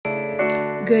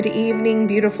Good evening,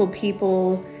 beautiful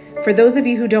people. For those of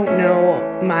you who don't know,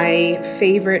 my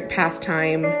favorite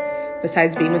pastime,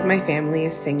 besides being with my family,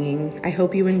 is singing. I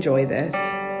hope you enjoy this.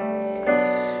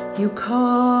 You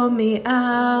call me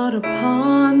out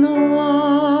upon the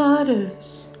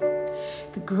waters,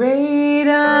 the great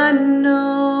unknown,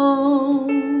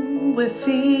 where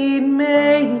feet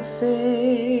may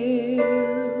fail.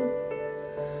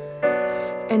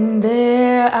 And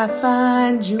there I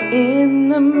find you in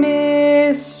the mystery,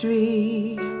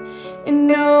 in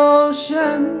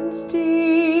oceans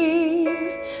deep,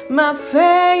 my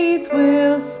faith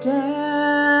will stand.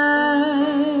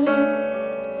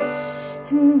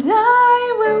 And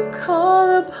I will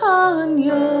call upon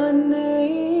your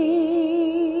name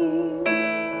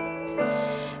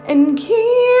and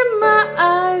keep my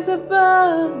eyes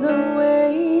above the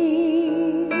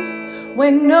waves.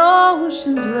 When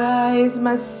oceans rise,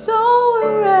 my soul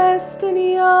will rest in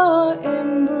your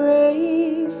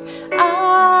embrace.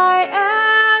 I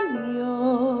am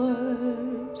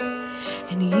yours,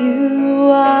 and you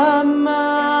are mine.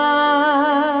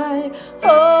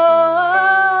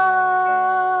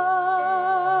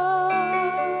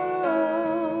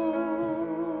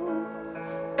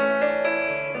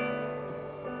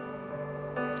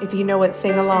 If you know it,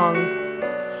 sing along.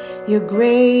 Your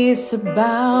grace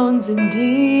abounds in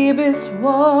deepest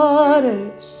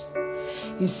waters.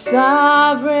 Your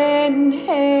sovereign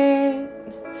hand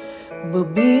will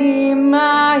be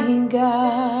my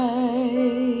guide.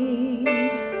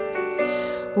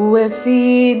 Where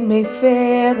feet may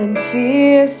fail and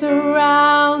fear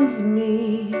surrounds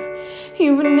me,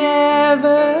 you've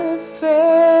never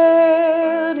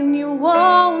failed and you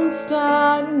won't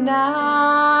start now.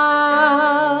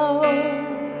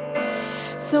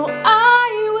 So I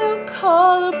will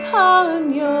call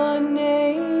upon your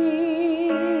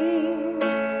name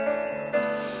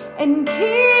and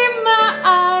keep my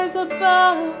eyes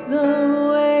above the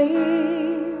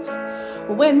waves.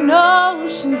 When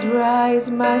oceans rise,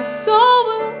 my soul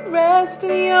will rest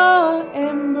in your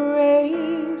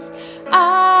embrace.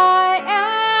 I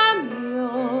am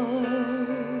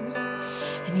yours,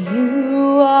 and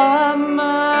you are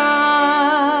mine.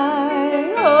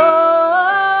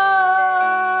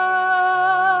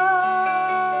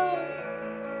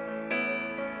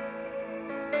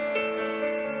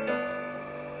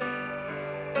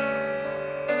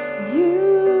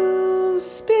 You,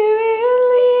 Spirit,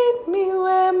 lead me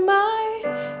where my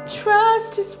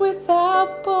trust is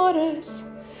without borders.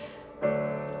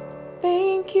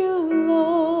 Thank you,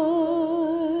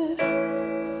 Lord.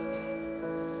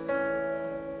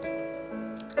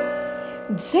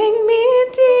 Take me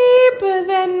deeper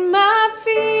than my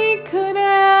feet could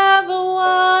ever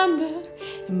wander,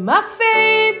 and my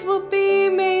faith will be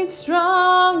made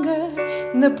stronger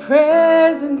in the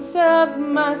presence of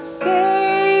my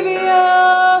Savior.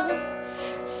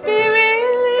 Spirit,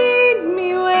 lead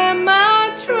me where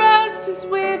my trust is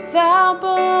without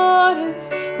borders.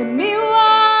 Let me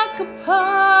walk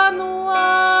upon the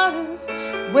waters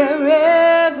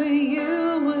wherever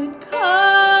you would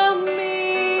call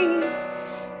me.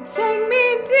 Take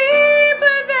me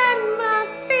deeper than my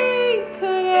feet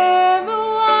could ever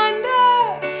wander.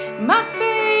 My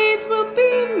faith will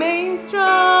be made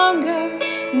stronger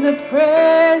in the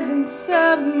presence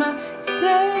of my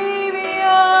Savior.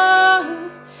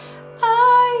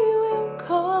 I will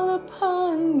call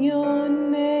upon your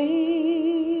name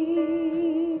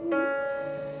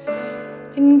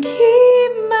and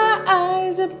keep my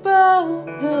eyes above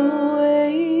the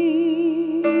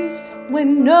waves.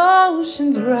 When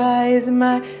oceans rise,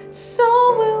 my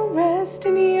soul will rest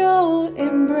in your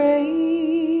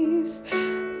embrace.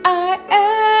 I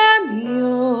am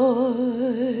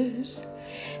yours,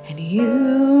 and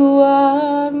you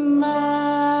are mine.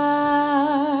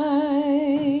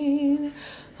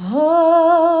 Oh.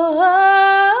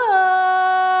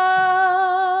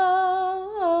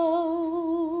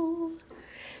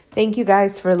 Thank you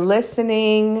guys for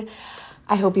listening.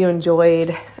 I hope you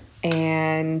enjoyed,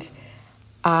 and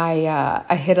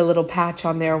I hit a little patch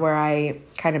on there where I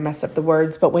kind of messed up the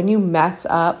words, but when you mess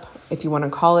up, if you want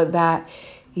to call it that,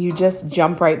 you just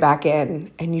jump right back in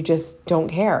and you just don't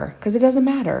care because it doesn't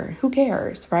matter. Who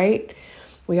cares, right?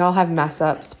 We all have mess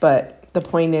ups, but the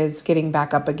point is getting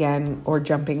back up again or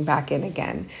jumping back in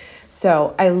again.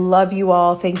 So I love you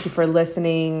all. Thank you for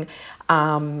listening.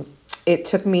 It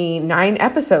took me 9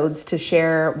 episodes to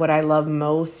share what I love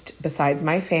most besides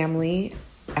my family,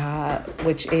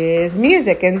 which is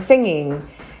music and singing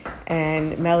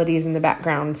and melodies in the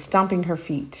background, stomping her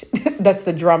feet. That's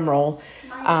the drum roll.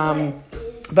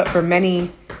 But for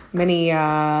many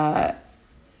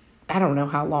I don't know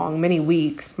how long, many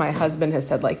weeks, my husband has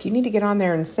said, like, you need to get on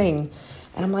there and sing.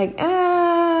 And I'm like,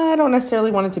 I don't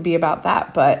necessarily want it to be about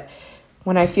that, but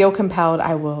when I feel compelled,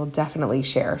 I will definitely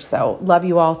share. So love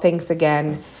you all. Thanks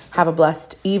again. Have a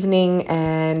blessed evening.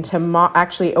 And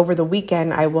actually over the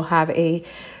weekend, I will have a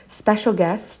special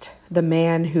guest, the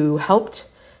man who helped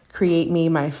create me,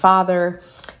 my father.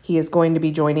 He is going to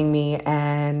be joining me,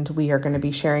 and we are going to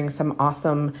be sharing some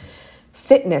awesome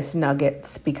fitness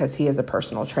nuggets because he is a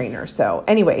personal trainer. So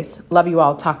anyways, love you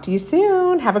all. Talk to you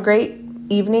soon. Have a great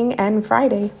evening and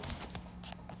Friday.